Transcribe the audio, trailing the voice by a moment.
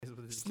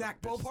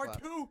Snack Bowl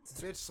Part 2.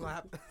 Bitch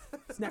slap.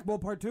 Snack Bowl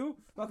Part 2.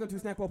 Welcome to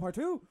Snack Bowl Part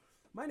 2.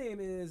 My name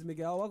is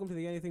Miguel. Welcome to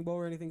the Anything Bowl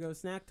Where Anything Goes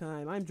Snack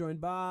Time. I'm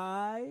joined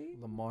by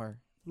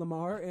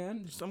Lamar,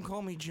 and Some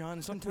call me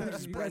John. Sometimes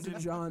it's you guys are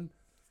Brendan. John.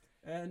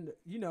 And,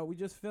 we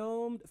just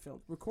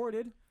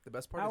recorded the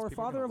best part our is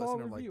people father of all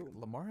listen are review.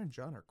 like, Lamar and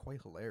John are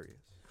quite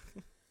hilarious.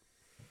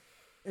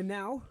 And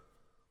now,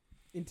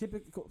 in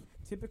typical,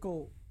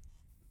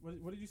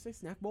 what did you say?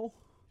 Snack Bowl?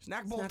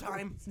 Snack Bowl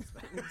time.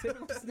 In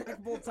typical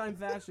Snack Bowl time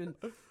fashion,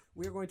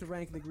 we are going to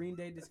rank the Green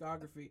Day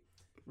discography,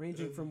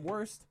 ranging from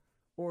worst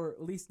or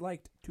least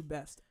liked to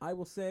best. I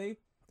will say,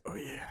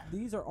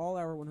 these are all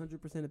our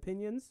 100%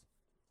 opinions.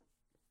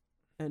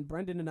 And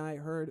Brendan and I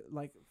heard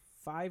like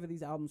 5 of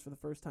these albums for the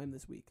first time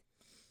this week,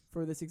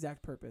 for this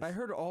exact purpose. I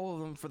heard all of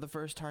them for the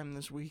first time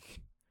this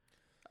week.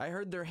 I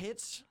heard their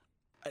hits.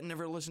 I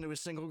never listened to a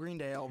single Green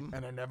Day album.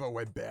 And I never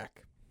went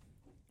back.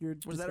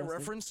 Was that a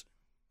reference?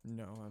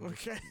 No,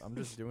 Okay. I'm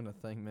just doing a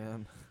thing,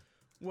 man.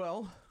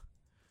 Well,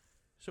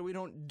 so we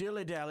don't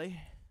dilly-dally,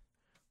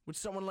 would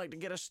someone like to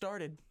get us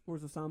started?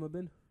 Where's Osama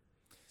been?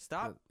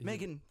 Stop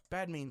making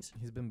bad means.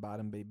 He's been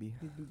bottom, baby.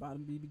 He's been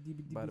bottom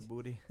Bottom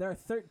booty. There are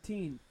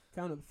 13,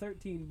 count them,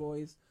 13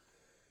 boys.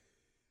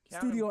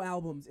 Count Studio 'em.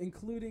 albums,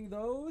 including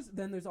those.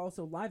 Then there's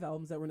also live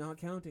albums that we're not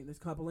counting. There's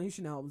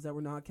compilation albums that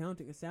we're not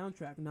counting. A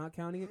soundtrack, not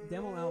counting it.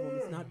 Demo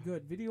albums, not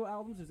good. Video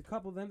albums, there's a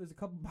couple of them. There's a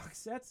couple box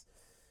sets.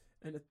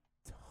 And a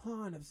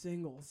ton of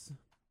singles.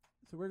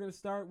 So we're going to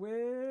start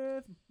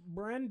with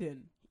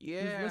Brendan.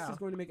 Yeah. Whose list is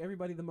going to make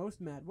everybody the most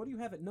mad. What do you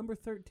have at number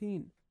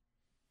 13?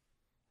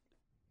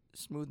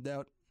 Smoothed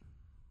out.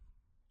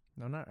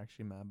 No, I'm not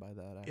actually mad by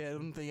that. Actually. Yeah, I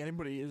don't think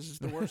anybody is. It's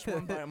the worst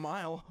one by a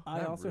mile. I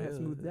Not also have really.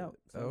 Smoothed Out.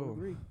 So I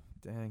agree.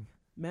 Dang.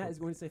 Matt is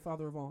going to say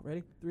Father of All.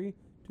 Ready? 3,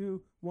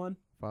 2, 1.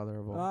 Father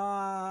of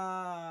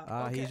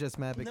all. okay. He's just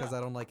mad because No.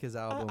 I don't like his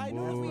album. I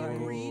know we Whoa.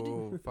 agreed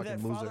Fucking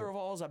that loser. Father of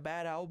All is a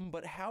bad album,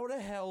 but how the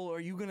hell are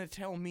you going to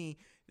tell me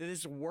that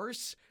it's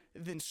worse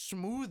than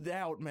Smoothed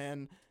Out,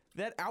 man?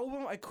 That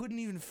album I couldn't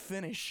even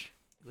finish.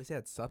 At least it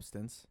had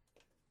substance.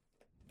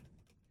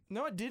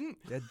 No, it didn't.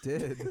 It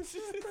did.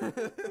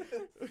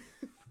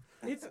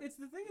 It's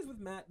the thing is with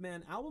Matt,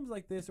 man, albums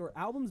like this or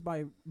albums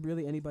by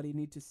really anybody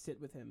need to sit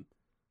with him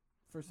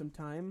for some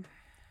time.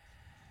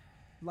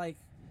 Like,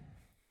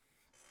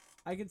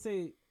 I could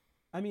say,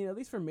 I mean, at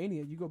least for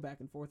Mania, you go back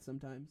and forth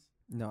sometimes.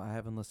 No, I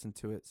haven't listened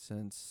to it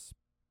since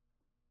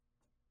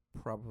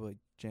probably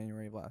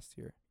January of last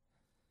year.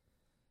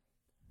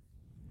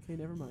 Okay,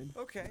 never mind.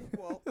 Okay,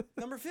 well,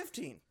 number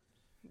 15.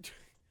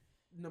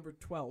 Number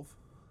 12.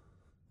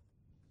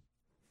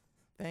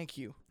 Thank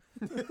you.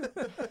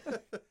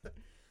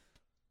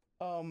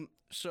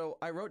 So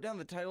I wrote down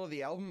the title of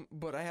the album,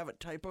 but I have a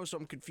typo, so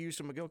I'm confused.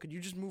 So Miguel, could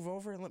you just move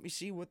over and let me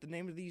see what the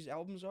name of these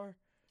albums are?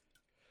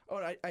 Oh,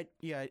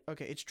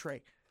 okay, it's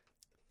Trey.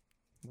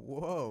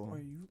 Whoa. Are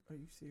you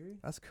serious?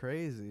 That's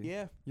crazy.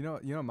 Yeah. You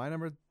know my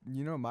number.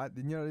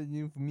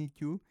 Me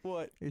too.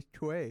 What? It's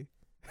Trey.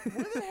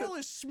 Where the hell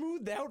is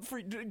Smoothed Out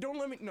for? Don't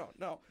let me.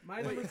 No.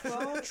 My number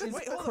 12 is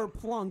Wait, hold on.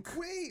 Kerplunk.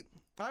 Wait.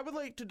 I would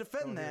like to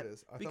defend that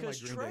because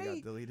Green Day Trey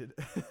got deleted.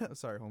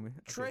 Sorry, homie. Okay.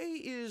 Trey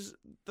is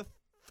the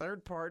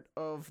third part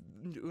of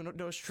Uno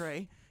Dos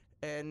Trey,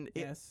 and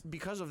Yes.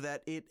 because of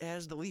that, it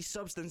has the least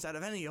substance out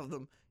of any of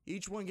them.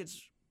 Each one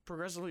gets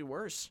progressively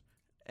worse,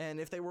 and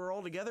if they were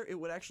all together, it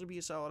would actually be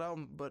a solid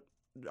album. But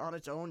on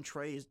its own,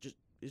 Trey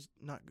is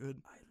not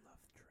good. I love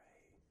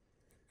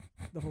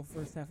Trey. The whole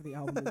first half of the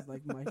album is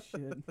like my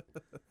shit.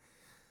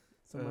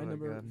 So my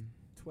number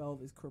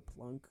 12 is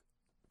Kerplunk.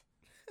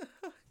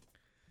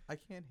 I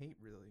can't hate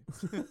really.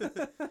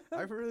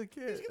 I really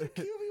can't. He's gonna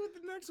kill me with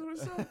the next one. I'm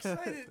so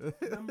excited.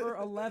 Number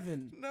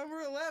 11. Number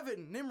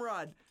 11,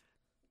 Nimrod.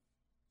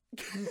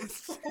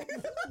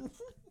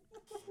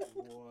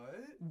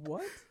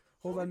 What?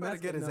 Hold on, About to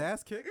Matt's get his getting up.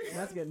 ass kicked?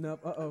 Matt's getting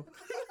up. Uh-oh.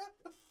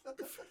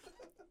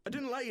 I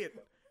didn't like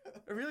it.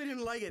 I really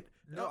didn't like it.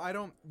 No, I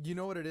don't. You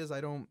know what it is?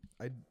 I'm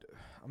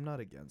not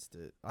against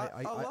it.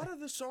 A lot of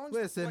the songs.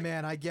 Listen, like,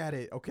 man, I get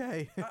it.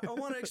 Okay. I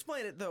want to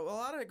explain it though. A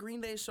lot of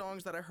Green Day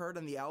songs that I heard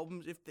on the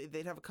albums, if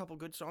they'd have a couple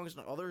good songs,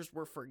 and others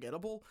were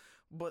forgettable.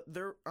 But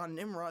they're on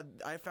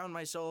Nimrod. I found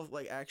myself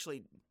like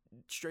actually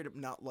straight up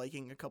not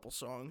liking a couple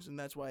songs, and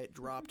that's why it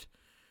dropped.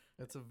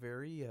 It's a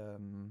very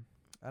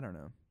I don't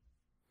know.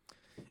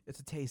 It's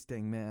a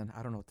tasting, man.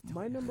 I don't know what to tell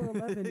My you. number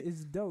 11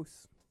 is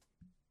Dose.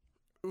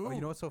 Ooh. Oh,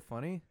 you know what's so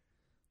funny?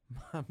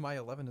 My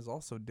 11 is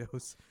also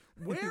Dose.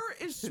 Where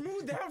is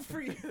Smoothed Out for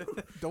you?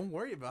 Don't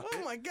worry about Oh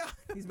it. my god.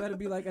 He's about to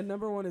be like, a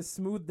number 1 is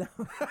Smooth Down.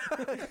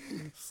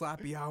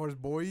 Slappy hours,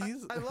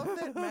 boys. I love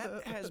that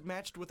Matt has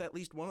matched with at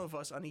least one of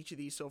us on each of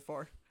these so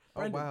far.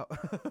 Oh, wow.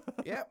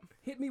 Yep.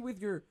 Hit me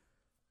with your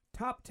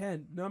top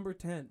 10, number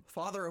 10.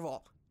 Father of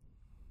All.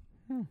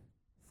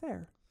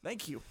 Fair.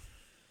 Thank you.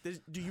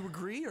 Do you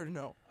agree or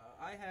no?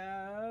 I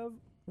have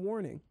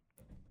Warning.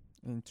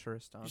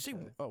 Interessante. You say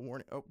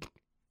warning. Oh,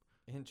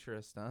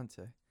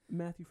 Interessante.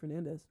 Matthew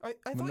Fernandez. I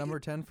thought Number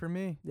 10 for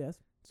me. Yes.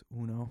 It's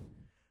Uno.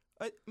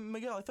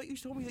 Miguel, I thought you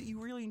told me that you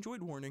really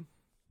enjoyed Warning.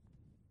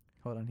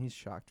 Hold on, he's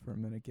shocked for a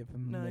minute. Give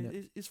him a No,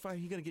 minute. it's fine.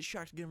 You're gonna get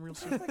shocked again real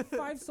soon. It's like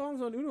 5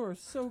 songs on Uno are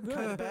so good.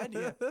 Kind of bad,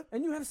 yeah.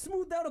 And you have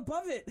Smoothed Out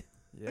above it.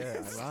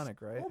 Yeah,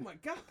 ironic, right? Oh my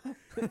god.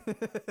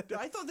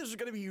 I thought this was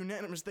gonna be a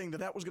unanimous thing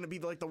that was gonna be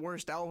like the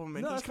worst album,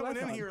 and No, he's that's what I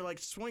coming in thought. here like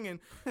swinging,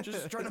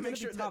 just trying to It's make gonna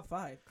sure be that top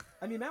 5.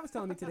 I mean, Matt was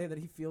telling me today that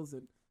he feels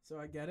it, so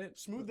I get it.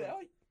 smooth But,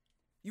 out.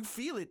 You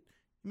feel it.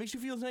 It makes you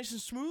feel nice and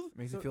smooth.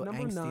 Makes So, me feel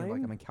number angsty, like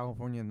 9? I'm in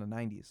California in the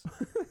 90s.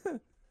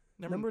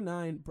 Number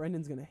 9,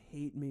 Brendan's gonna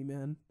hate me,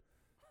 man.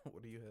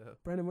 What do you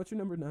have? Brendan, what's your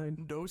number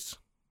 9? Dose.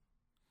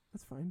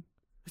 That's fine.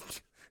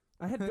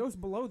 I had Dose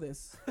below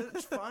this.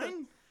 It's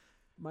fine.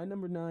 My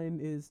number 9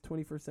 is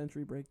 21st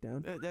Century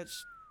Breakdown.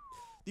 That's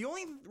the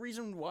only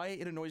reason why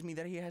it annoys me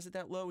that he has it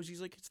that low is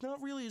he's like, it's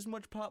not really as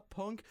much pop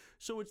punk,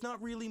 so it's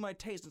not really my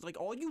taste. It's like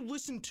all you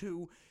listen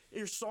to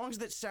are songs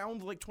that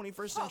sound like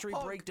 21st Century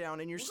punk. Breakdown,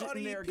 and you're We're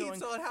sitting gonna there eat going,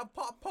 pizza and have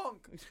pop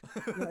punk.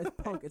 No, it's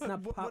punk. It's not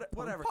Wh- pop. what-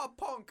 whatever. Pop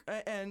punk.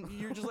 and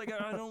you're just like,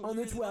 I don't. On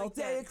the really 12th like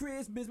day that. of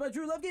Christmas, my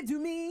true love gave to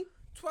me.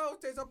 12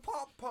 days of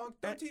pop punk,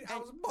 13 And-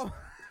 hours of pop.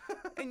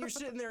 And you're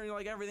sitting there and you're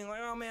like everything, like,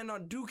 oh man,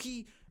 on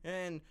Dookie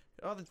and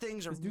other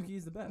things are Because Dookie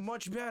is the best.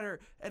 much better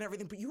and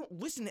everything, but you don't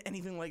listen to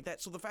anything like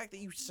that. So the fact that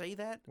you say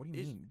that, What do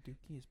you is- mean?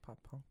 Dookie is pop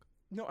punk.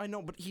 No, I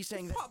know, but he's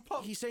saying It's that pop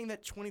punk. he's saying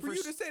that 21st. For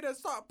you to say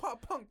that's not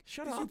pop punk.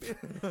 Shut up.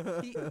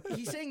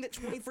 He's saying that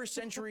 21st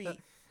century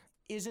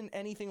isn't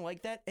anything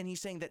like that, and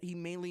he's saying that he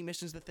mainly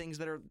misses the things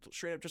that are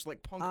straight up just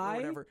like punk or I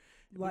whatever,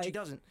 which he like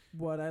doesn't.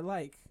 what I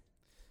like.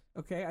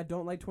 Okay, I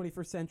don't like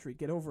 21st Century.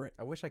 Get over it.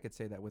 I wish I could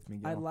say that with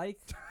Miguel. I like,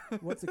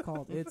 what's it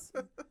called? It's,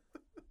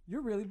 you're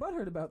really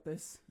butthurt about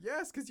this.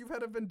 Yes, because you've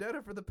had a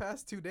vendetta for the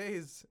past 2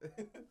 days.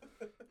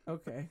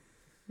 Okay,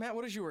 Matt,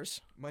 what is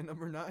yours? My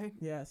number 9?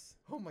 yes.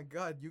 Oh my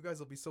god, you guys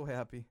will be so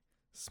happy.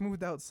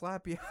 Smoothed Out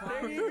Slappy.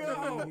 There you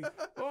go.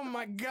 Oh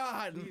my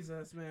God.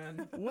 Jesus,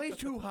 man. Way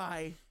too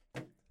high.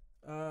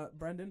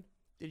 Brendan,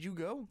 Did you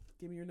go?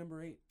 give me your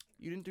number 8.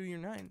 You didn't do your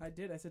 9. I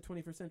did. I said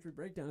 21st Century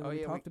Breakdown, and Oh we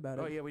yeah, talked about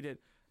it. Oh yeah, we did.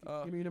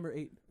 Give me your number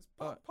 8. It's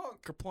pop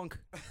punk. Kerplunk.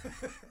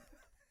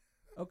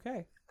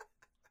 Okay.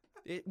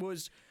 It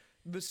was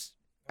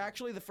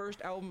actually the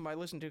first album I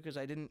listened to because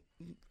I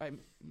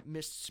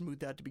missed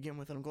Smooth Out to begin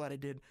with, and I'm glad I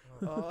did.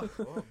 Oh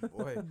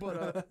boy.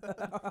 But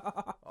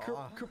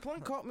Aw.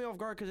 Kerplunk caught me off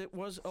guard because it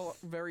was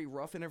very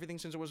rough and everything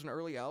since it was an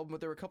early album, but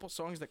there were a couple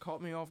songs that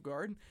caught me off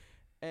guard,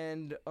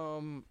 and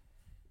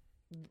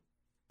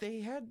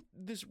they had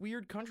this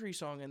weird country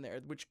song in there,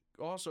 which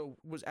also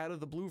was out of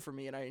the blue for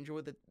me, and I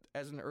enjoyed that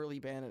as an early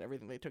band and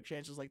everything. They took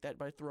chances like that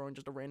by throwing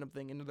just a random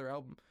thing into their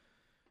album.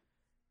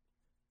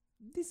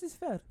 This is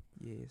fair.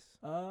 Yes.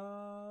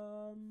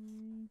 My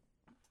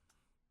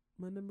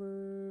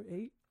number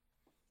 8.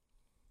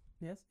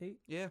 Yes, 8.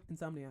 Yeah.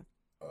 Insomniac.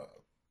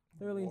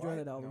 Thoroughly enjoy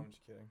that album. No, I'm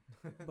just kidding.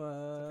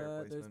 But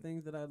there's placement.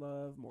 things that I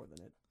love more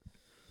than it.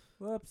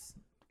 Whoops.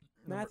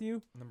 Number-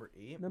 Matthew, Number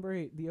 8? number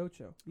 8, The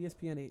Ocho,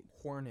 ESPN 8.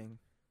 Horning.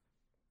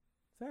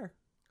 Fair.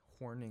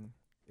 Horning.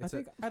 I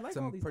think I like It's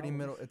a all these pretty albums.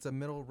 middle. It's a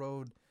middle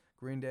road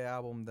Green Day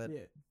album that Yeah.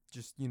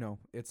 just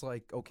it's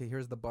like, okay,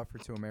 here's the buffer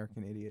to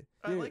American Idiot.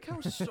 I Dude. like how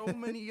so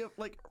many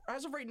like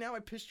as of right now I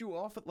pissed you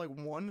off at like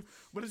 1,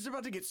 but it's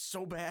about to get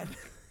so bad.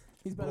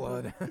 He's better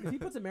Blood. if he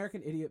puts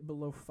American Idiot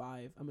below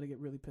 5, I'm gonna get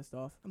really pissed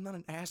off. I'm not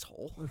an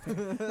asshole.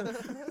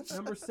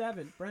 Number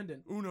 7,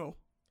 Brendan. Uno.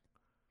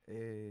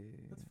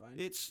 That's fine.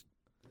 It's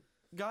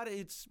got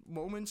its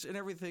moments and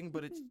everything,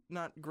 but it's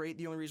not great.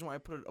 The only reason why I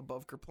put it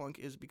above Kerplunk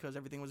is because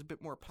everything was a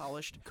bit more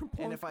polished.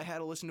 And if I had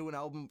to listen to an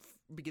album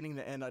beginning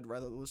to end, I'd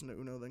rather listen to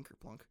Uno than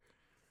Kerplunk.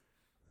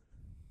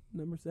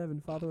 Number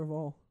 7, Father of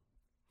All.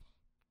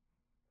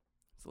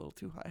 It's a little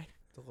too high.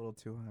 It's a little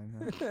too high,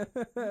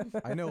 man.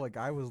 I know, like,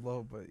 I was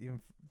low, but even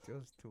it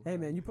was too high. Hey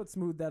man, you put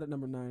Smooth that at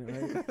number 9,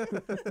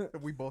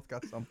 right? We both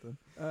got something.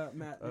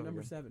 Matt, Oh, number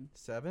good. 7,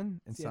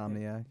 7? See, I think-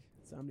 Insomniac.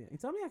 Insomniac.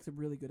 Insomniac's a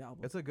really good album.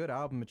 It's a good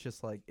album. It's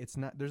just like, it's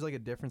not, there's like a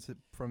difference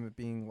from it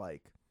being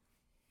like,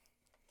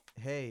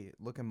 hey,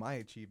 look at my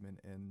achievement,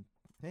 and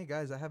hey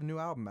guys, I have a new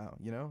album out,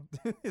 you know?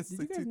 It's Did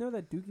you like guys know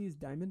that Dookie is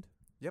Diamond?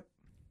 Yep.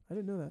 I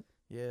didn't know that.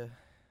 Yeah.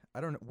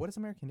 I don't know. What is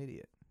American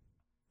Idiot?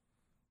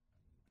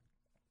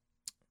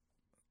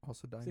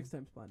 Also Diamond? 6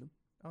 times platinum.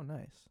 Oh,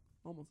 nice.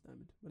 Almost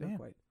Diamond, but Damn. not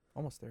quite.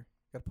 Almost there.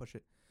 Gotta push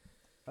it.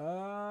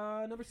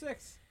 Number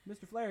 6,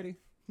 Mr. Flaherty.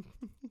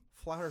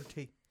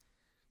 Flaherty.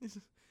 This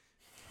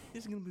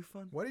is gonna be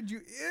fun. What did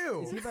you?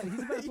 Ew. He's about to put,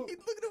 Look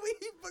at the way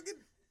he fucking.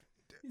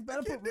 he's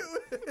about to can't put,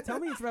 do it. tell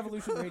me it's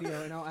Revolution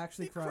Radio and I'll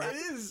actually cry. It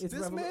is. It's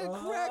This man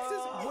cracks his.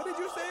 What did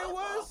you say it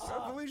was?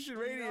 Revolution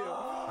Radio.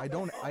 I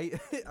don't. I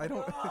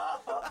don't.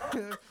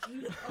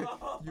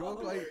 You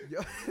look like.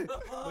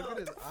 Look at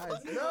his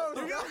eyes. No,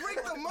 You gotta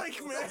break the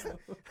mic,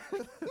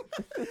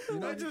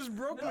 man. I just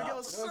broke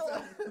Miguel's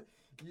soul.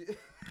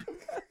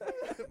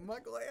 My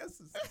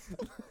glasses.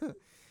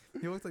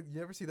 He looks like,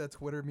 you ever see that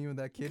Twitter meme of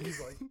that kid? He's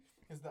like,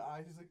 the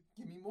eyes. He's like,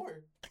 give me more.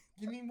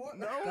 Give me more.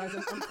 No. Guys,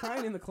 I'm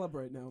crying in the club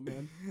right now,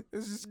 man.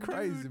 It's just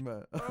crazy,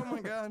 man. Oh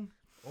my god.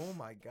 Oh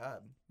my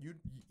God,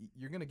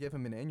 you're gonna give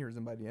him an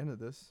aneurysm by the end of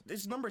this.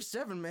 It's number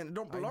 7, man. It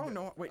don't belong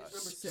no. Wait, number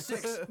 6.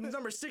 6. It's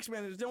number 6,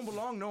 man. It don't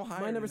belong no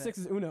higher. My number than 6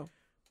 that. is Uno.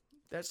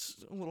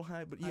 That's a little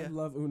high, but I yeah.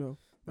 love Uno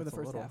for That's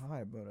the first a half. little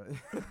high,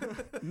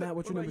 but Matt,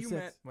 what's What your about number you, 6?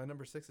 Matt? my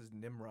number 6 is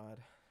Nimrod.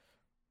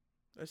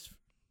 That's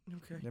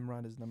okay.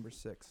 Nimrod is number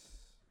 6.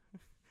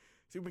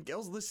 See,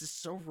 Miguel's list is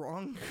so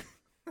wrong.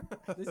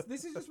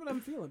 This is just what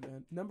I'm feeling,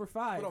 man. Number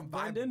 5, What I'm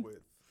Brandon. vibing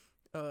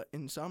with.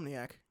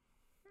 Insomniac.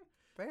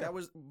 Fair. That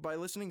was by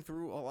listening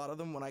through a lot of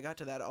them. When I got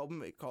to that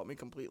album, it caught me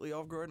completely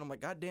off guard. And I'm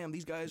like, God damn,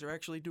 these guys are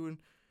actually doing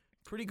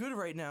pretty good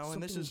right now.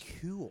 And this is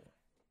cool.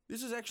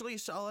 actually a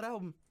solid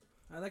album.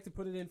 I'd like to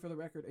put it in for the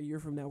record. A year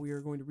from now, we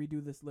are going to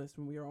redo this list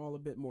when we are all a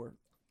bit more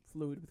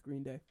fluid with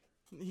Green Day.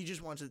 He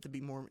just wants it to be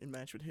more in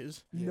match with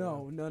his. Yeah.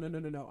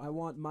 No. I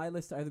want my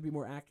list to either be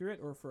more accurate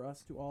or for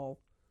us to all.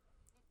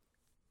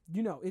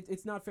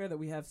 It's not fair that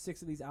we have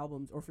 6 of these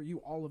albums, or for you,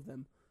 all of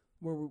them,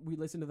 where we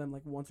listen to them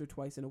like once or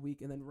twice in a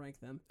week and then rank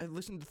them. I've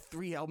listened to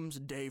 3 albums a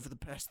day for the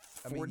past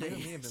 4 You days.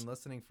 and me have been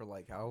listening for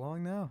like how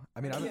long now?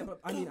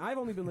 I've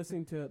only been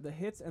listening to the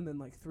hits and then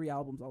like 3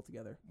 albums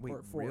altogether. Wait,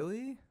 or 4.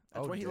 really?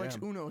 That's why he likes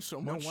damn. Uno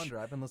so No much. wonder.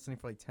 I've been listening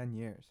for like 10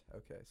 years.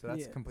 Okay, so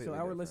that's completely So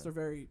our different. lists are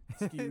very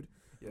skewed.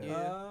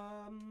 Yeah.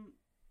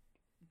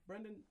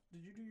 Brendan,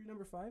 did you do your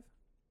number 5?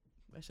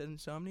 I said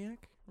Insomniac,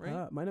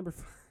 right? My number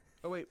 5.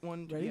 Oh wait,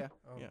 one. Ready? Yeah.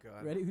 Oh yeah.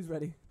 God. Ready? Who's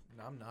ready?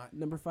 No, I'm not.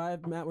 Number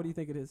 5, Matt. What do you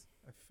think it is?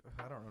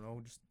 I don't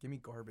know. Just give me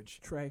garbage.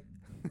 Trey.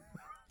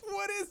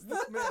 What is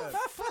this, man?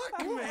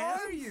 Fuck, Who man.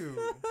 are you,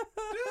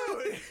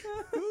 dude?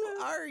 Who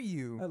are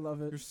you? I love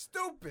You're it.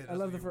 stupid. I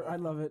love I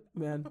love it,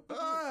 man.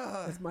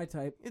 Ah, That's my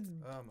type. it's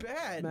Oh my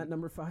bad. Matt,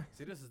 number 5.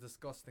 See, this is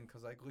disgusting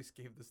because I at least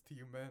gave this to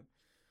you, man.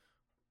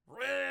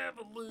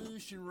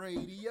 Revolution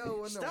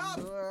Radio. Stop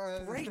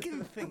breaking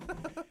the thing.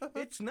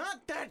 It's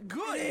not that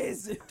good. It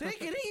is.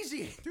 Take it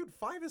easy. Dude,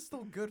 5 is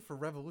still good for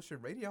Revolution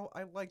Radio.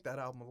 I like that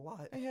album a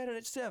lot. I had it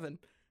at 7.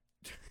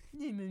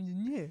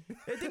 Yeah.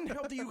 It didn't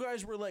help that you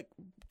guys were like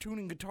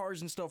tuning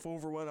guitars and stuff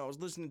over when I was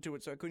listening to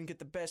it, so I couldn't get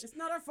the best It's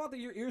not our fault that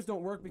your ears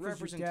don't work because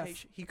you're deaf.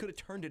 representation. He could have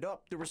turned it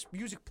up. There was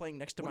music playing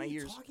next to What my are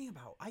you ears. talking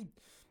about?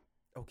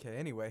 Okay,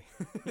 anyway.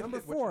 Number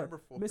What's your 4, number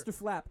 4? Mr.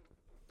 Flap.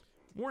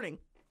 Warning.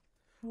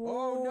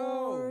 Oh,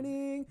 no.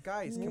 Warning.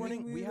 Guys,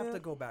 Warning. we have to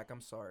go back. I'm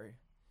sorry.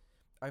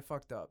 I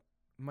fucked up.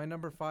 My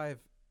number 5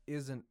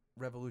 isn't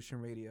Revolution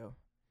Radio.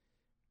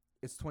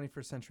 It's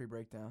 21st Century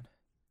Breakdown.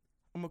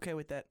 I'm okay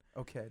with that.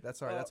 Okay,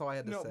 that's all right. That's all I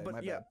had to say. But My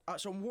yeah, bad.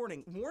 so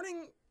Warning.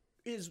 Warning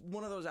is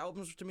one of those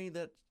albums to me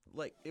that,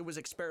 like, it was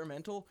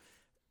experimental,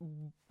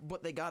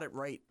 but they got it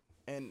right.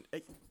 And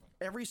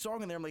every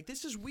song in there, I'm like,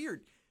 this is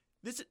weird.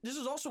 This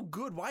is also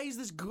good. Why is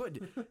this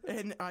good?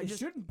 And It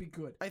shouldn't be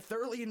good. I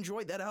thoroughly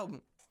enjoyed that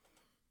album.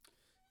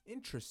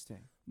 Interesting.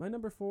 My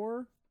number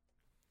 4,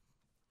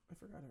 I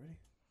forgot already.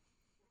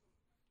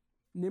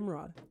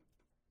 Nimrod.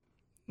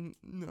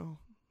 No.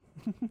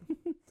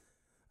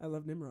 I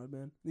love Nimrod,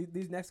 man.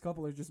 These next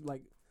couple are just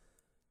like,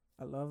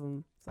 I love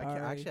them.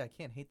 I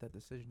can't hate that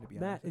decision, to be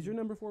honest. Matt, is your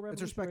number 4 It's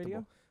Revolution respectable.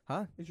 Radio?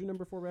 Huh? Is your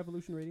number 4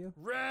 Revolution Radio?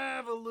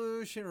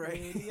 Revolution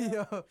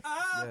Radio.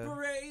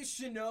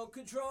 Operational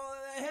control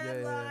of the Yeah, yeah.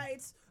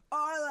 headlights.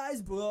 Our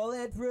lives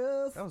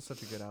bulletproof. That was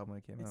such a good album when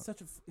it came It's out.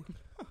 such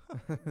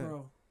a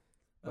bro.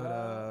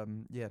 But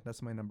yeah,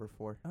 that's my number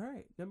 4. All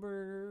right,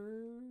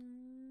 number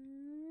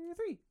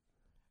 3,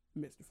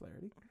 Mr.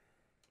 Flaherty.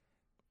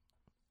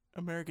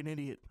 American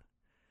Idiot.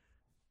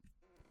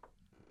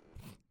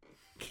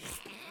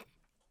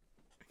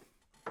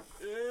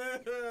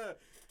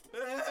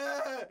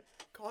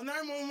 Call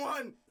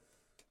 911.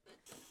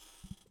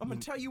 I'm gonna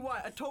tell you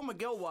why. I told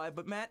Miguel why,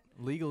 but Matt,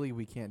 Legally,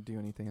 we can't do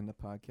anything in the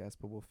podcast,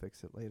 but we'll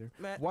fix it later.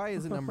 Matt, Why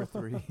is it number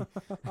 3?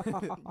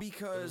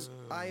 because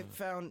I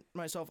found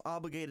myself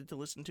obligated to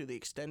listen to the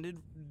extended,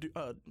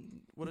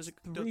 what is it,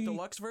 Three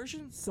deluxe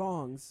version?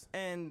 songs.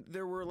 And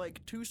there were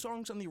like 2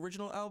 songs on the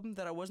original album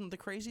that I wasn't the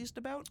craziest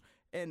about,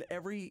 and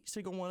every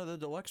single one of the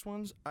deluxe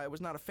ones I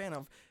was not a fan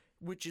of,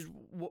 which is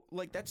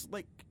like that's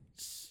like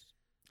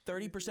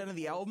 30% of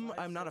the album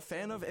I'm not a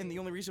fan of, and the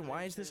only reason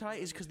why it's this high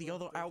is because the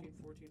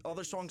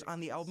other songs on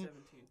the album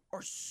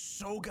are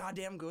so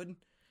goddamn good.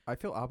 I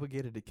feel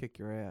obligated to kick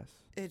your ass.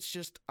 It's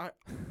just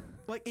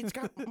it's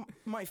got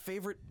my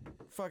favorite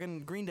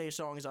fucking Green Day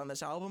songs on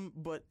this album,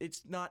 but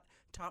it's not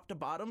top to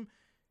bottom.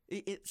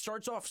 It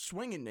starts off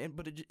swinging,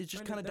 but it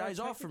just kind of dies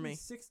off for me.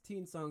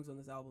 16 songs on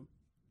this album.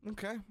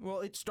 Okay, well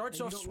it starts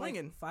And off you don't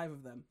swinging. like 5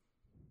 of them.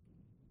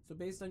 So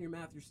based on your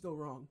math, you're still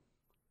wrong.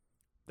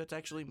 That's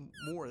actually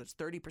more. That's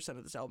 30%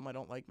 of this album I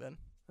don't like. Then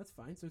That's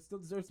fine. So it still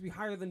deserves to be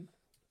higher than.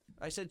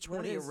 I said Well,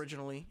 it 20 is.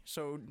 originally,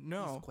 so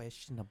no. It's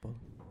questionable.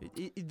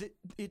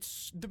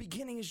 It's the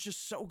beginning is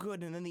just so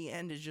good, and then the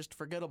end is just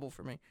forgettable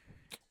for me.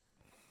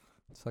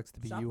 Sucks to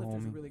be you,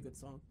 Shoplifter's a homie. really good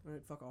song. All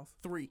right, fuck off.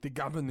 3. The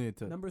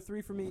Governator. Number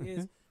 3 for me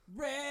is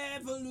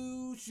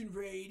Revolution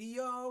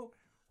Radio,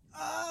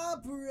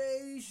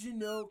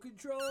 Operational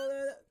Control.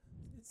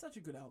 It's such a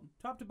good album,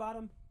 top to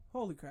bottom.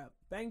 Holy crap!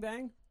 Bang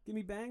bang, give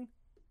me bang.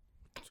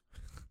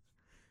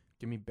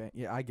 Give me bang.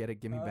 Yeah, I get it.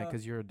 Give me bang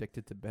because you're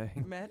addicted to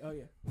bang. Matt, Oh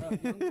yeah,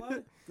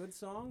 Youngblood, good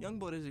song.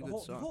 Youngblood is a The good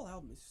whole, song. The whole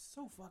album is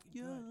so fucking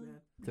good,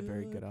 man. It's a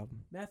very good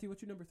album. Matthew,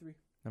 what's your number 3?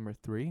 Number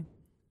 3.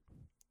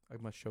 I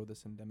must show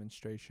this in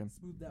demonstration.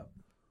 Smoothed out.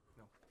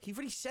 He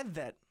already said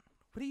that.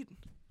 What do you?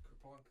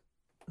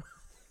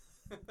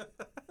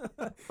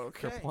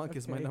 Okay. Kerplunk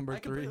is my Okay. number I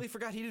 3. completely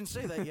forgot he didn't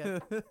say that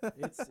yet.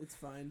 It's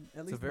fine.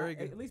 At least very Matt,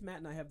 good- At least Matt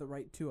and I have the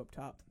right 2 up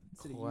top.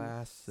 Instead of you-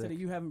 Classic. Instead of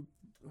you having.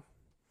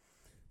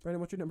 Brandon,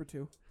 what's your number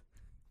 2?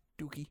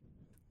 Dookie.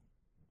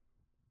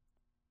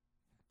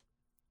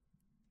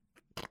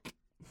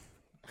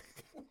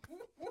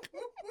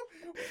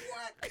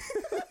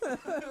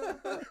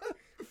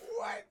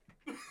 What?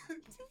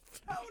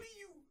 How do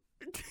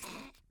you?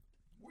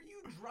 Were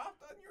you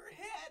dropped on your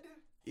head?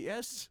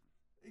 Yes.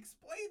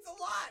 Explains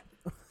a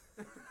lot.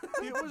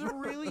 It was a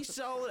really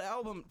solid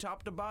album,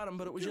 top to bottom,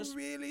 but it was just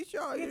really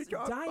sure It's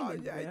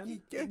Diamond,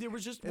 man. there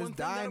was just It's one thing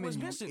that I Diamond, was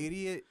you missing.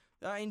 idiot.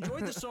 I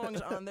enjoyed the songs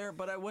on there,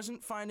 but I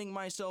wasn't finding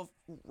myself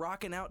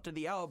rocking out to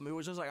the album. It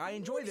was just like I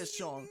enjoy this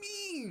song. What do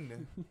you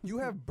mean? You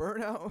have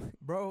Burnout,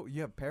 bro.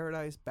 You have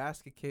Paradise,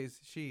 Basket Case,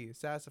 She,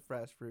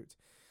 Sassafras Fruits.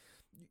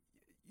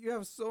 You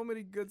have so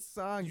many good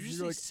songs. Did you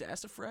You're say like,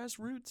 Sassafras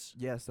Roots?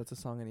 yes, that's a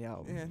song in the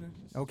album.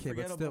 Yeah, Okay,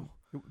 but still,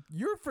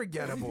 you're What did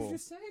forgettable. you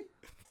just say?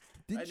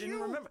 I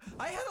didn't remember.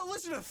 I had to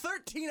listen to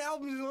 13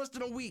 albums in less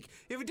than a week.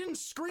 If it didn't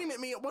scream at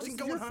me, it wasn't It's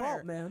going your higher.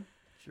 fault, man.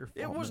 It's your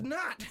It fault, was man.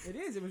 not. It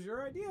is. It was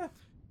your idea.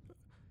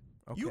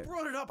 Okay. You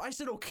brought it up. I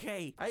said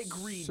okay. I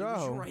agreed. It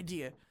was So- your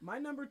idea. My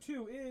number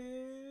 2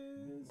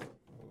 is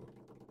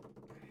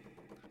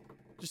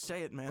Just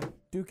say it, man.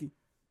 Dookie.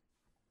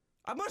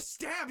 I'm gonna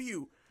stab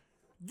you.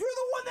 You're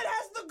the one that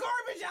has the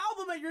garbage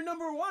album at your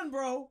number 1,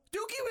 bro.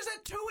 Dookie was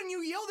at 2 and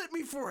you yelled at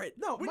me for it.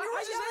 No, when my- yours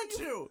I is yell at at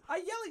you- 2. I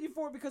yell at you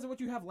for it because of what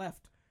you have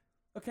left.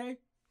 Okay?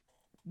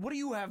 What do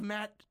you have,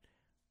 Matt?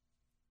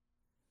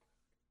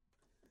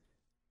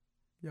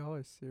 Y'all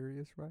are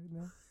serious right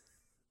now?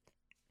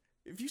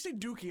 If you say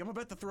Dookie, I'm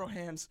about to throw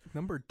hands.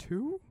 Number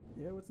 2?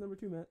 Yeah, what's number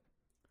 2, Matt?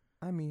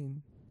 I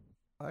mean,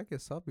 I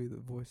guess I'll be the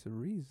voice of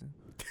reason.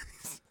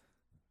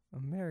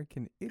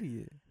 American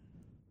Idiot.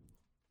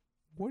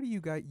 What do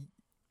you guys...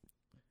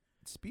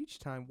 Speech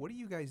time. What are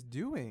you guys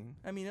doing?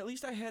 I mean, at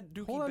least I had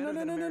Dookie Hold on, better no,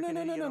 than no, no, no, American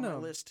no, no, Idiot no, on no.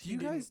 my list. Do you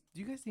guys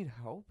need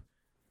help?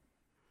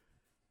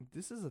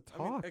 This is a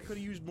I mean, talk. I could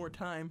have used more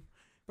time.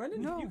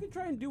 Brendan, No. you can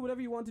try and do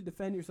whatever you want to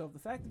defend yourself. The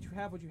fact that you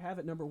have what you have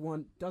at number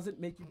 1 doesn't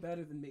make you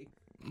better than me.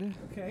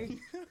 Okay?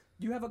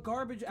 You have a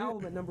garbage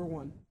album at number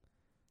 1.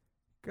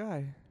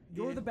 Guy,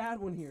 You're Yeah. the bad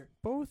one here.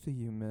 both of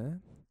you,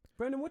 man.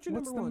 Brendan, what's your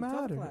What's number the 1?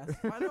 Tell the matter?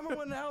 class. My number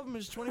 1 album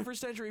is 21st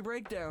Century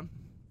Breakdown.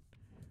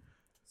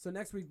 So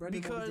next week,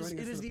 Brendan will be Because joining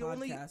us it is for the the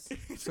only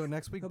podcast. So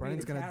next week, He'll be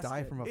Brian's in the gonna die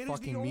casket. from a It is the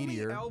fucking only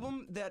meteor.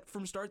 album that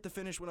from start to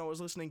finish when I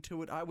was listening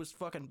to it, I was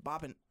fucking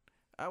bopping.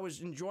 I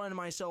was enjoying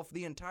myself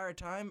the entire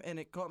time, and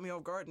it caught me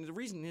off guard. And the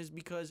reason is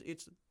because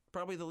it's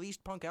probably the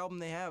least punk album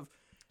they have,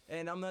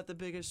 and I'm not the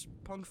biggest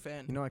punk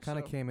fan. You know, I kind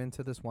of so- came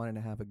into this wanting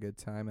to have a good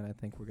time, and I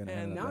think we're gonna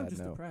And end Now on I'm that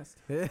just note. depressed.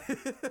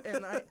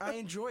 And I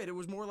enjoyed it. It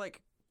was more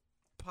like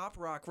pop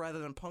rock rather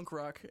than punk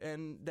rock,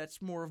 and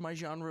that's more of my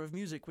genre of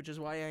music, which is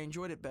why I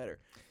enjoyed it better.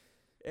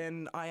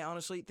 And I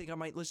honestly think I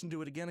might listen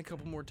to it again a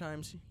couple more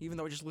times, even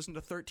though I just listened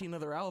to 13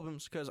 other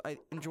albums because I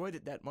enjoyed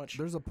it that much.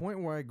 There's a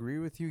point where I agree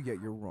with you, yet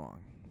you're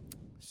wrong.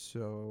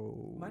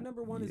 So My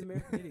number 1 is yeah.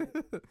 American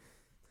Idiot.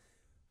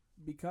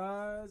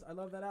 Because I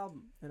love that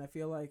album, and I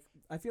feel like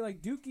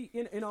Dookie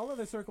in all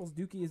other circles,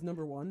 Dookie is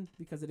number 1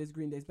 because it is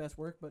Green Day's best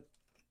work. But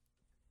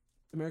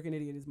American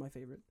Idiot is my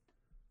favorite.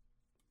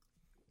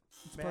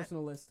 It's a Matt.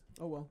 personal list.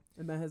 Oh well,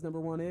 and Matt has number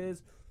 1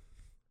 is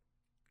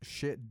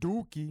Shit,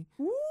 Dookie.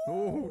 Woo!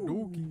 Oh,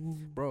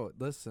 Dookie. Bro,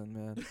 listen,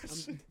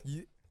 man.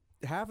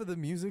 Half of the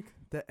music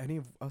that any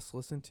of us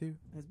listen to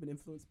has been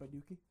influenced by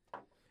Dookie.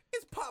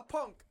 is pop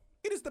punk.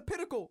 It is the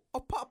pinnacle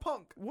of pop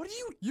punk. What do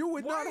you? You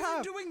would Why not are you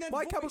have doing that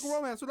My voice? Chemical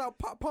Romance without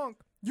pop punk.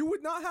 You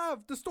would not have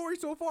The Story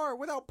So Far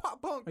without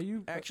pop punk. Are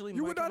you Actually,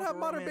 You My would not have Chemical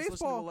Modern Romance listened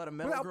to Baseball a lot of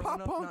metal without growing pop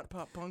up, punk. not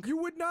pop punk. You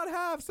would not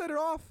have Set It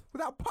Off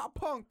without pop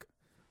punk.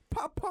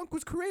 Pop punk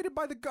was created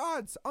by the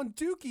gods on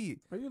Dookie.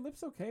 Are your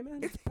lips okay, man?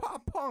 It's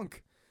pop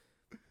punk.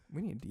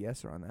 We need a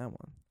de-esser on that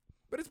one.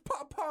 But it's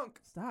pop punk.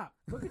 Stop.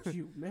 Look at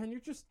you, man. You're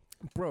just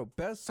Bro,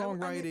 best I mean-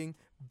 songwriting,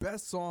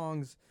 best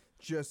songs,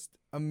 just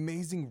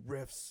amazing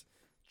riffs,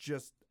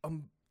 just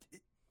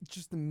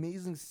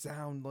amazing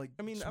sound. Like,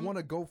 I mean, just I'm- want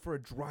to go for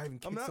a drive and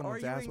I'm kick not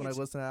someone's ass arguing when I it's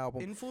listen to an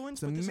album.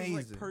 influence, It's but this is like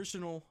amazing.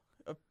 personal,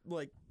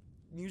 like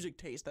music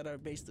taste that I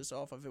based this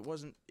off of. It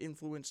wasn't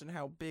influence in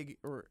how big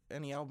or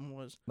any album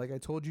was. Like I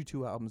told you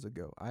 2 albums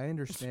ago, I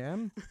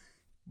understand,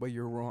 but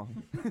you're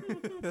wrong.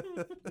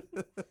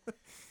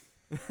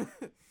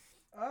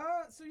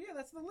 So yeah,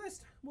 that's the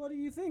list. What do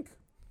you think?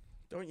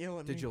 Don't yell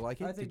at me. Did you like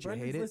I it? think Did you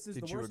Brendan's hate it? list is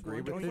Did the you worst agree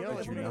one. with Don't it? yell If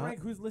at Did we're you me. gonna not? rank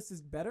whose list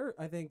is better,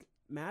 I think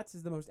Matt's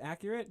is the most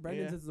accurate.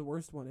 Brendan's Yeah. is the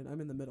worst one, and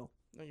I'm in the middle.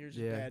 No, yours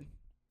Yeah. is bad.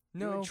 You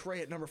No. and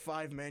Trey at number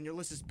 5, man. Your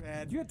list is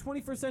bad. You had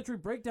 21st Century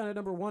Breakdown at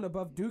number 1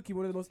 above Dookie,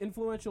 one of the most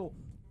influential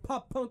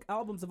pop punk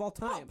albums of all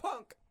time. Pop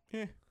punk.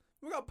 Yeah.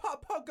 We got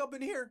pop punk up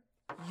in here.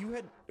 You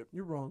had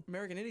You're wrong.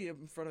 American Idiot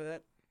in front of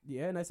that.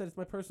 Yeah, and I said it's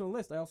my personal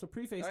list. I also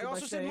prefaced it by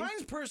also said saying...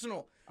 mine's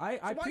personal. I So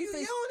why are you prefaced-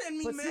 yelling at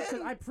me, but see, 'cause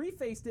man? I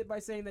prefaced it by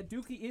saying that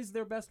Dookie is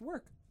their best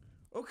work.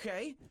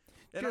 Okay.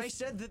 And I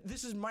said that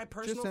this is my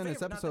personal Just saying favorite.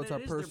 this episode's not our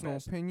that it is their personal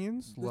best.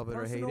 opinions. Love it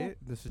or hate personal- it.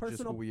 This is just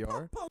Personal who we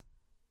are.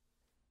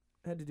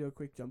 I had to do a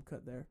quick jump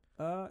cut there.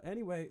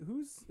 Anyway,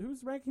 whose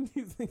ranking do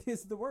you think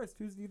is the worst?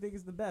 Whose do you think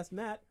is the best?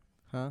 Matt,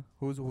 Huh?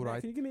 Who's who? Matt, I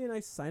can you give me a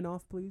nice sign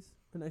off, please?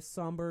 A nice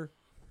somber,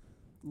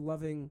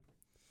 loving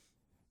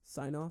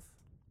sign off.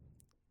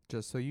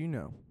 Just so you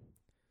know,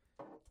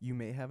 you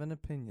may have an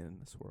opinion in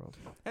this world,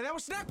 And that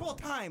was snack ball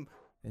time.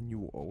 and you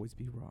will always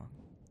be wrong.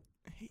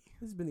 Hey,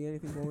 This has been the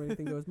Anything More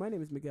Anything Goes. My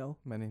name is Miguel.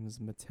 My name is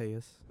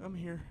Mateus. I'm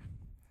here,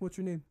 What's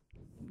your name?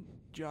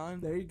 John.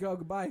 There you go.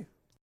 Goodbye.